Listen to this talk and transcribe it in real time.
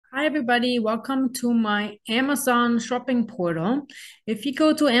Hi, everybody. Welcome to my Amazon shopping portal. If you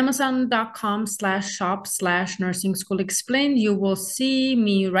go to amazon.com/shop/nursing school explained, you will see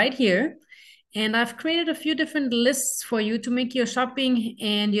me right here. And I've created a few different lists for you to make your shopping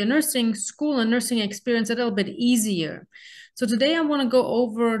and your nursing school and nursing experience a little bit easier. So today I want to go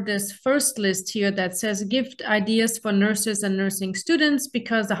over this first list here that says gift ideas for nurses and nursing students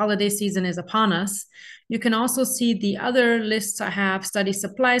because the holiday season is upon us. You can also see the other lists I have: study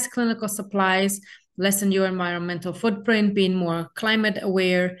supplies, clinical supplies, lessen your environmental footprint, being more climate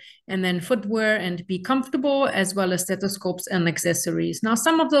aware, and then footwear and be comfortable, as well as stethoscopes and accessories. Now,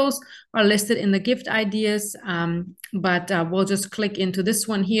 some of those are listed in the gift ideas, but we'll just click into this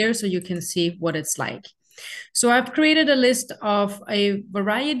one here so you can see what it's like. So I've created a list of a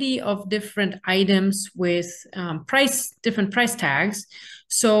variety of different items with different price tags.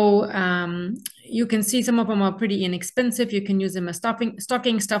 So you can see some of them are pretty inexpensive. You can use them as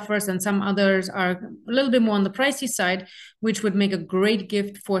stocking stuffers, and some others are a little bit more on the pricey side, which would make a great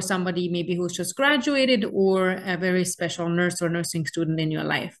gift for somebody maybe who's just graduated or a very special nurse or nursing student in your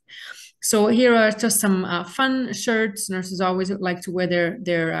life. So here are just some fun shirts. Nurses always like to wear their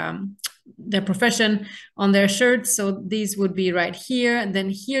profession on their shirts. So these would be right here. And then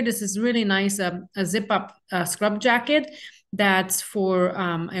here, this is really nice, a zip-up scrub jacket. That's for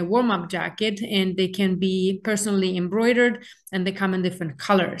a warm-up jacket, and they can be personally embroidered, and they come in different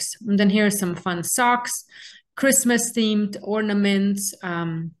colors. And then here's some fun socks, Christmas-themed ornaments,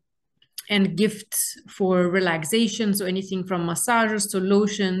 and gifts for relaxation. So anything from massages to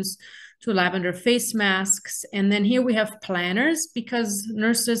lotions to lavender face masks. And then here we have planners, because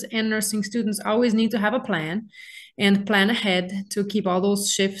nurses and nursing students always need to have a plan and plan ahead to keep all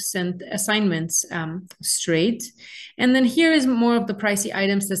those shifts and assignments straight. And then here is more of the pricey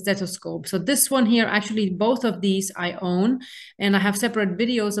items, the stethoscope. So this one here, actually both of these I own, and I have separate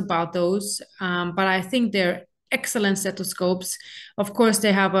videos about those, but I think they're excellent stethoscopes. Of course,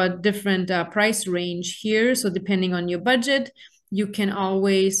 they have a different price range here. So depending on your budget, you can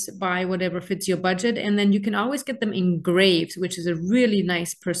always buy whatever fits your budget. And then you can always get them engraved, which is a really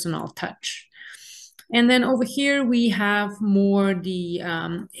nice personal touch. And then over here, we have more the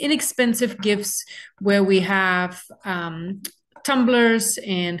inexpensive gifts, where we have tumblers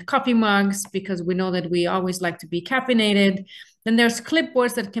and coffee mugs, because we know that we always like to be caffeinated. Then there's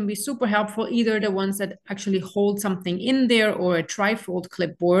clipboards that can be super helpful, either the ones that actually hold something in there or a trifold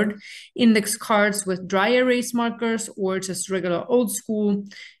clipboard, index cards with dry erase markers, or just regular old school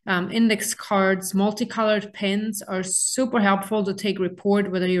index cards. Multicolored pens are super helpful to take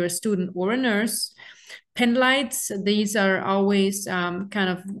report, whether you're a student or a nurse. Pen lights, these are always kind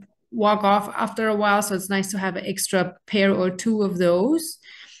of walk off after a while, so it's nice to have an extra pair or two of those.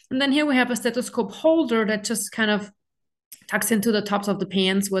 And then here we have a stethoscope holder that just kind of tucks into the tops of the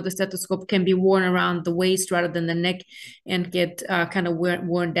pants, where the stethoscope can be worn around the waist rather than the neck and get kind of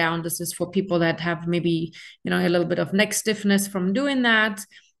worn down. This is for people that have maybe, a little bit of neck stiffness from doing that.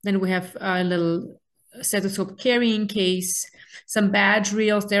 Then we have a little stethoscope carrying case, some badge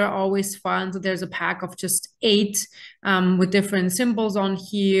reels. They're always fun. So there's a pack of just 8 with different symbols on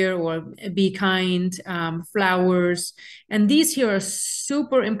here, or be kind, flowers. And these here are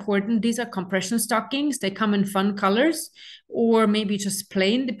super important. These are compression stockings. They come in fun colors, or maybe just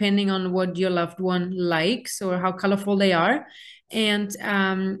plain, depending on what your loved one likes or how colorful they are. And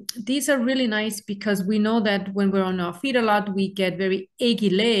these are really nice because we know that when we're on our feet a lot, we get very achy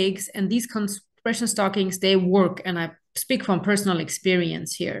legs, and these compression stockings, they work. And I speak from personal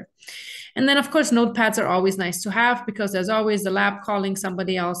experience here. And then, of course, notepads are always nice to have, because there's always the lab calling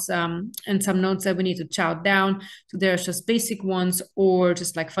somebody else, and some notes that we need to chow down. So there's just basic ones, or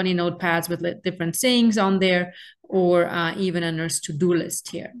just like funny notepads with different sayings on there, or even a nurse to-do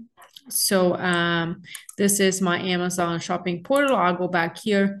list here. So this is my Amazon shopping portal. I'll go back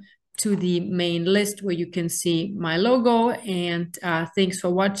here to the main list where you can see my logo. And thanks for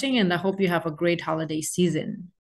watching, and I hope you have a great holiday season.